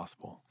beyond the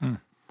gospel.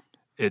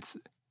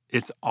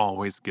 It's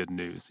always good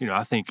news.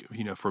 I think,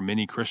 for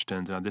many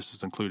Christians, and this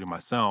is including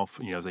myself,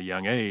 as a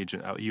young age,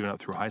 even up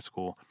through high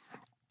school,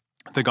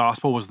 the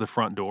gospel was the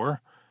front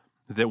door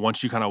that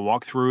once you kind of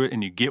walk through it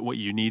and you get what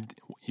you need,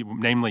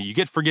 namely you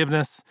get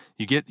forgiveness,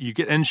 you get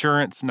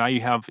insurance, now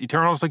you have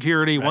eternal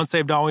security, once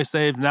saved, always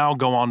saved, now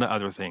go on to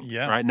other things,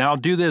 right? Now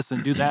do this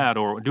and do that,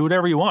 or do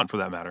whatever you want for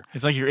that matter.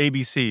 It's like your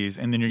ABCs,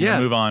 and then you're going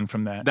to move on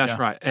from that. That's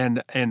right.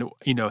 And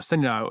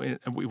Cindy and I,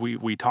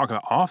 we talk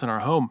about often in our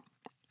home,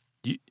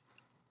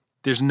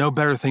 there's no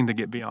better thing to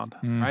get beyond,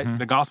 right?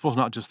 The gospel is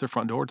not just the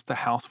front door, it's the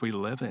house we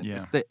live in.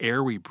 It's the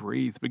air we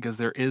breathe, because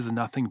there is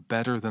nothing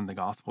better than the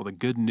gospel, the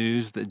good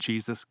news that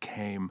Jesus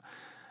came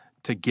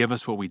to give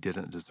us what we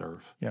didn't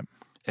deserve.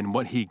 And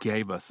what He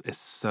gave us is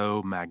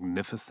so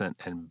magnificent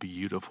and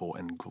beautiful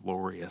and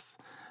glorious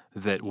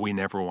that we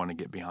never want to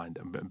get beyond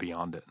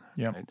it.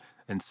 Right?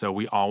 And so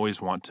we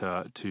always want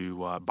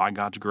to by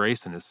God's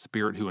grace and His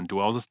Spirit who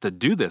indwells us, to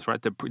do this,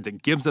 right?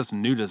 That gives us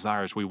new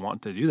desires. We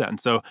want to do that. And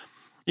so,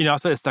 I'll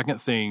say a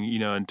second thing,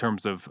 in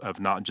terms of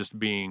not just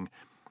being,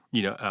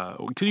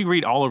 because you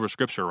read all over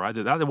Scripture, right?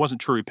 That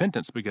wasn't true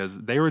repentance, because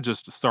they were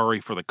just sorry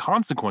for the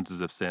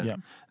consequences of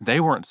sin. They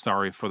weren't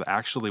sorry for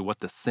actually what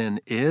the sin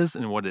is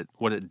and what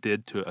it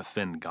did to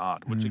offend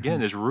God, which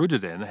again is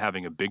rooted in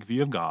having a big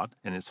view of God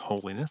and His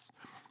holiness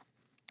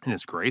and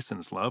His grace and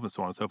His love and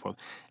so on and so forth,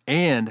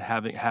 and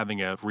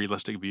having a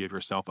realistic view of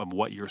yourself of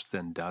what your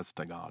sin does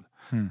to God.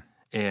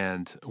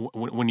 And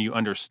when you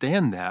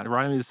understand that,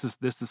 right? I mean, this is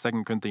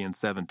 2 Corinthians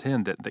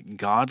 7:10, that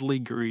godly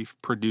grief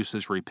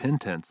produces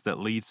repentance that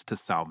leads to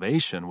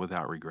salvation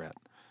without regret,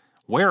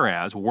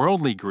 whereas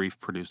worldly grief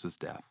produces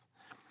death.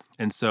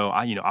 And so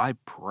I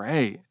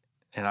pray,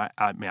 and I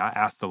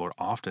ask the Lord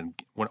often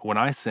when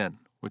I sin,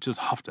 which is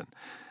often,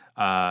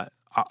 I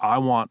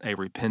want a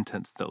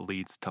repentance that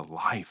leads to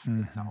life,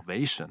 to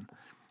salvation,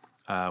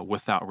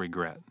 without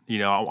regret.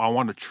 I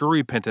want a true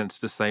repentance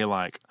to say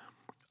like,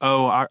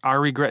 oh, I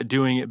regret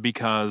doing it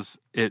because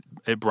it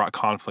brought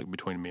conflict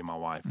between me and my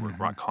wife, or it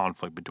brought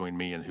conflict between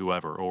me and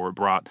whoever, or it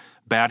brought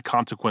bad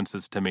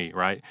consequences to me,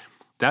 right?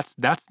 That's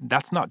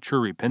not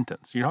true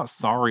repentance. You're not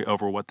sorry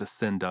over what the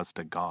sin does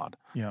to God.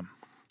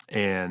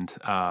 And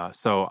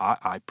so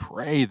I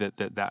pray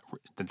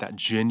that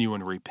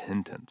genuine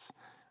repentance,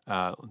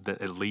 that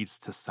it leads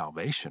to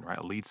salvation, right?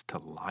 It leads to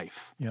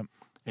life.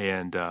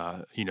 And,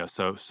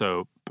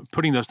 so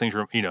putting those things,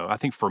 I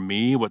think for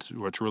me,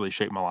 what's really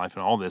shaped my life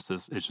and all this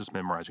is just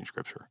memorizing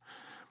Scripture.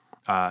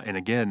 And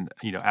again,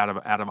 out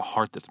of a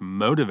heart that's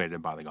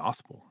motivated by the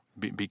gospel,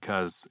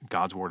 because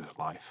God's word is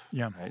life.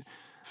 Yeah. Right.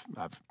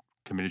 I've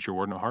committed your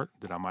word in my heart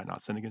that I might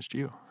not sin against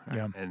you.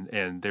 Right? Yeah.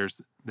 And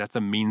that's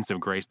a means of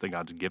grace that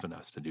God's given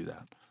us to do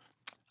that.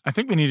 I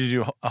think we need to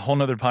do a whole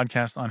nother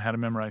podcast on how to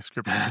memorize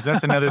scripture, because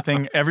that's another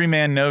thing every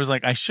man knows,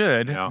 like I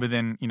should, but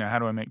then, how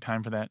do I make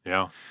time for that?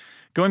 Yeah.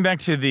 Going back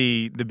to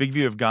the big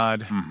view of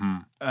God,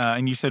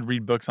 and you said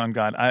read books on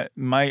God.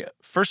 My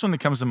first one that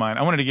comes to mind,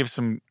 I wanted to give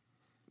some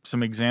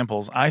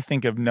examples. I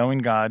think of Knowing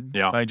God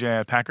by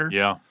J.I. Packer.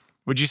 Yeah.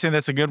 Would you say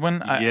that's a good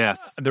one?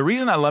 Yes. The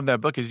reason I love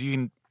that book is you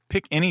can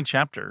pick any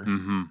chapter,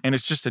 and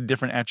it's just a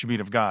different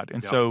attribute of God.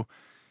 And so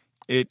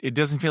it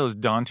doesn't feel as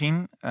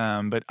daunting,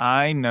 but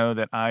I know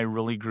that I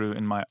really grew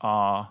in my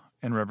awe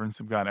and reverence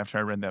of God after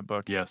I read that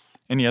book. Yes.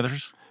 Any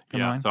others?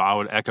 So I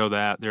would echo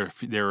that.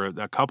 There are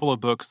a couple of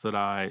books that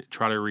I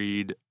try to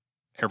read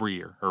every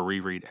year or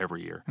reread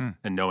every year,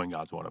 and Knowing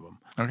God's one of them.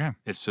 Okay.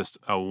 It's just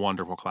a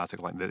wonderful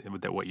classic like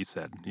that what you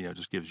said,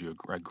 just gives you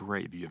a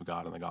great view of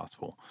God and the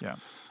gospel. Yeah.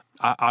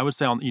 I would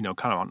say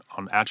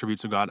on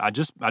attributes of God, I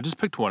just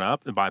picked one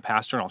up by a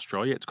pastor in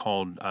Australia. It's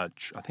called, I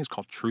think it's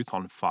called Truth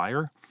on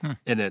Fire,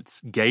 and it's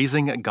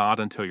gazing at God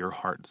until your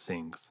heart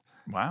sings.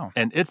 Wow.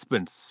 And it's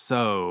been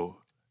so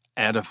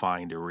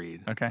edifying to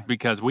read. Okay.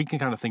 Because we can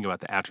kind of think about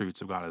the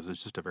attributes of God as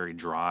it's just a very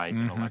dry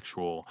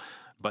intellectual,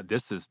 but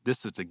this is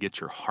to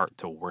get your heart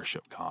to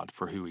worship God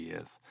for who He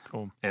is.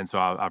 Cool. And so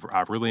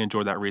I've really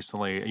enjoyed that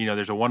recently.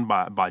 There's a one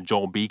by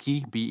Joel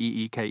Beeke,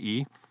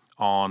 Beeke,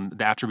 on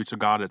the attributes of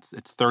God. It's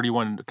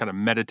 31 kind of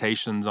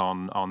meditations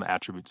on the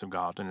attributes of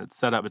God, and it's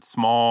set up. It's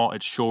small,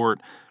 it's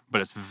short, but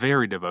it's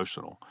very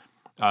devotional.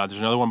 There's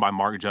another one by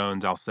Mark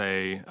Jones. I'll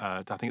say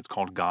I think it's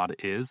called God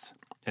Is,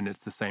 and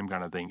it's the same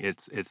kind of thing.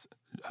 It's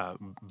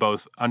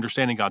both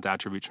understanding God's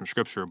attributes from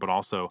Scripture, but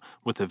also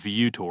with a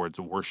view towards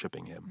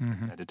worshiping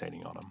Him,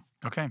 meditating on Him.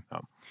 Okay.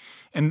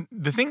 And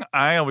the thing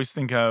I always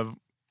think of,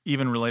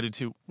 even related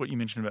to what you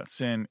mentioned about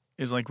sin,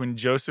 is like when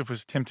Joseph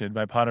was tempted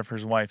by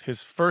Potiphar's wife,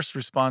 his first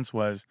response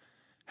was,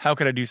 how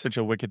could I do such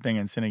a wicked thing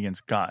and sin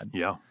against God?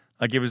 Yeah.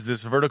 Like it was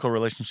this vertical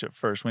relationship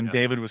first. When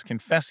David was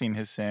confessing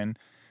his sin,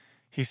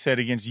 he said,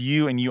 against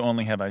you and you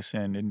only have I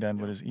sinned and done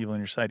what is evil in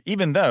your sight.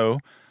 Even though,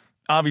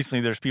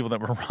 obviously, there's people that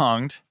were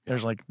wronged.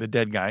 There's like the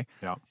dead guy.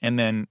 Yeah. And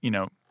then,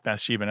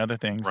 Bathsheba and other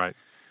things. Right.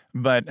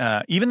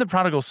 But even the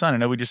prodigal son, I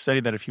know we just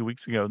studied that a few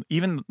weeks ago,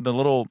 even the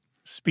little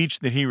speech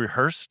that he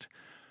rehearsed,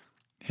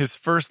 his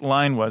first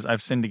line was,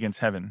 I've sinned against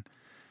heaven.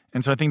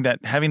 And so I think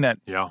that having that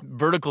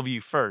vertical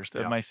view first,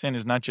 that my sin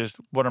is not just,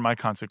 what are my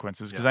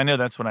consequences? Because I know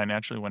that's what I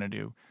naturally want to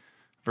do,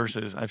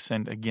 versus I've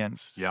sinned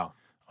against a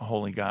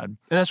holy God. And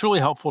that's really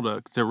helpful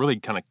to really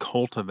kind of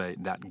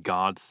cultivate that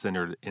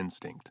God-centered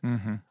instinct,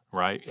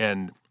 right?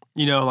 And,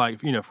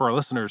 for our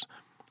listeners,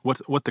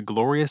 what the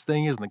glorious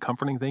thing is and the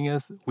comforting thing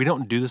is, we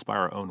don't do this by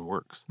our own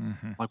works.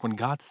 Like when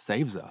God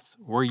saves us,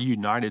 we're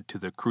united to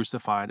the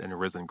crucified and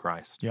risen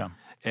Christ. Yeah.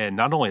 And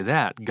not only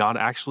that, God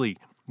actually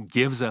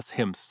gives us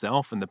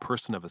Himself in the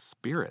person of a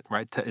Spirit,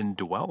 right, to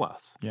indwell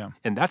us. Yeah.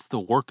 And that's the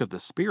work of the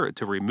Spirit,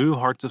 to remove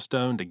hearts of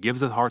stone, to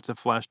give us hearts of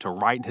flesh, to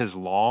write His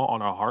law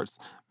on our hearts,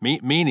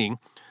 meaning,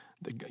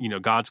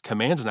 God's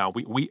commands now,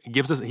 He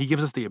gives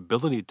us the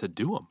ability to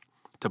do them,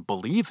 to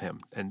believe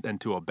Him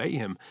and to obey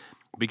Him,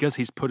 because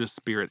He's put His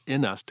Spirit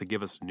in us to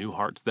give us new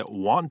hearts that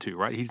want to,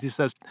 right? He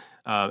says,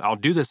 I'll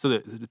do this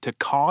to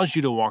cause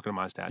you to walk in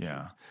my statutes.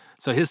 Yeah.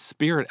 So His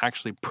Spirit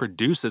actually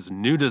produces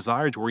new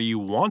desires where you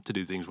want to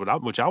do things,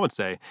 which I would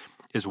say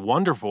is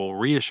wonderful,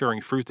 reassuring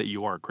fruit that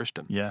you are a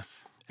Christian.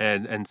 Yes.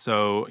 And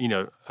so,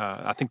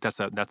 I think that's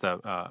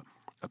the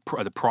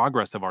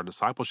progress of our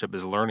discipleship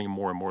is learning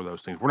more and more of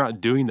those things. We're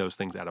not doing those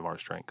things out of our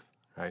strength,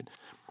 right?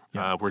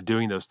 Yeah. We're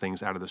doing those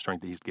things out of the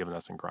strength that He's given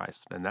us in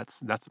Christ, and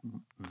that's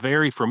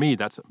very, for me,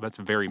 that's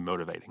very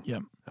motivating. Yeah,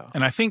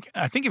 and I think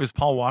it was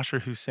Paul Washer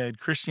who said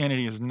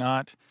Christianity is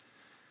not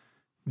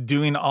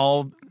doing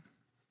all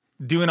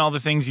the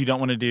things you don't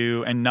want to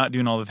do and not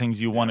doing all the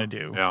things you want to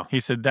do. Yeah. He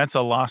said that's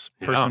a lost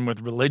person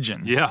with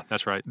religion. Yeah,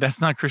 that's right.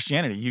 That's not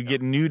Christianity. You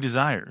get new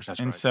desires,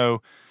 that's and right.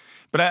 so.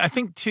 But I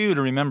think too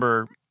to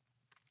remember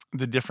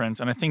the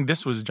difference, and I think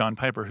this was John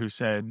Piper who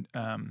said.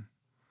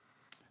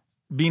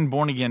 Being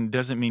born again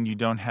doesn't mean you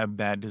don't have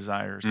bad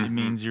desires. It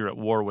means you're at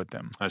war with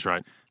them. That's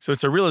right. So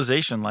it's a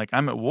realization, like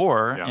I'm at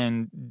war,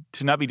 and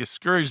to not be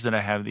discouraged that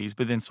I have these,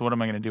 but then so what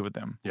am I going to do with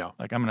them? Yeah.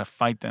 Like I'm going to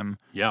fight them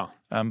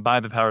by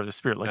the power of the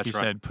Spirit. Like That's you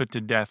right. said, put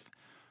to death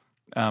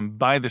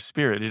by the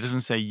Spirit. It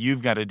doesn't say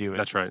you've got to do it.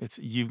 That's right. It's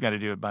you've got to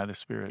do it by the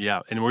Spirit.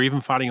 Yeah, and we're even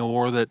fighting a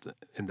war that,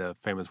 in the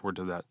famous words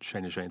of that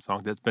Shane and Shane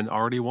song, that's been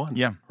already won.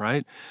 Yeah.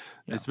 Right?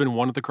 Yeah. It's been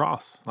won at the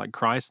cross. Like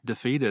Christ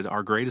defeated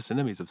our greatest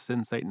enemies of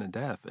sin, Satan, and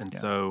death. And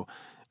so...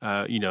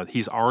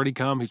 He's already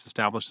come. He's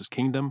established His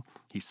kingdom.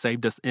 He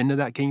saved us into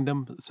that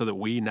kingdom so that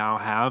we now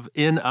have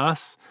in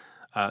us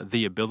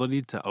the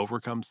ability to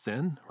overcome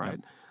sin, right?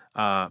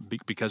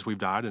 because we've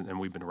died and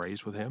we've been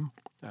raised with him.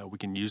 We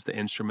can use the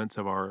instruments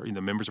of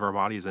the members of our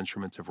body as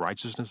instruments of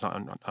righteousness,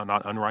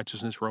 not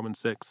unrighteousness. Romans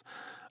 6.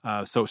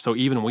 So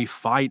even we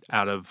fight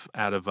out of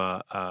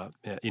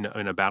in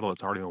a battle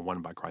that's already been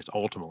won by Christ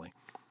ultimately,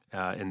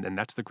 and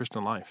that's the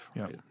Christian life,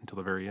 right, until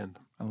the very end.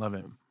 I love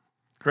it.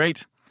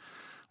 Great.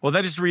 Well,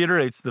 that just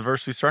reiterates the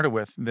verse we started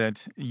with,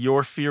 that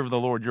your fear of the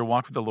Lord, your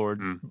walk with the Lord,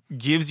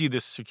 gives you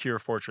this secure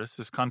fortress,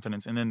 this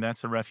confidence, and then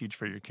that's a refuge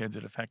for your kids.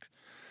 It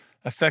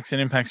affects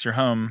and impacts your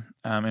home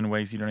in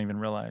ways you don't even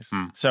realize.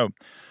 So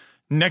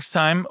next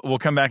time, we'll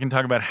come back and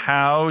talk about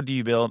how do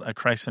you build a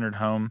Christ-centered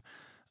home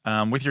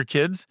with your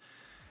kids,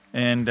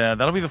 and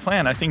that'll be the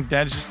plan. I think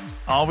dads just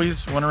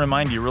always want to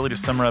remind you, really, to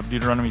sum up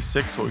Deuteronomy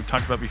 6, what we've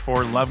talked about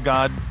before: love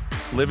God,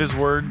 live his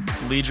word,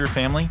 lead your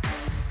family,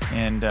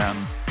 and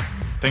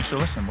thanks for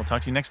listening. We'll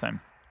talk to you next time.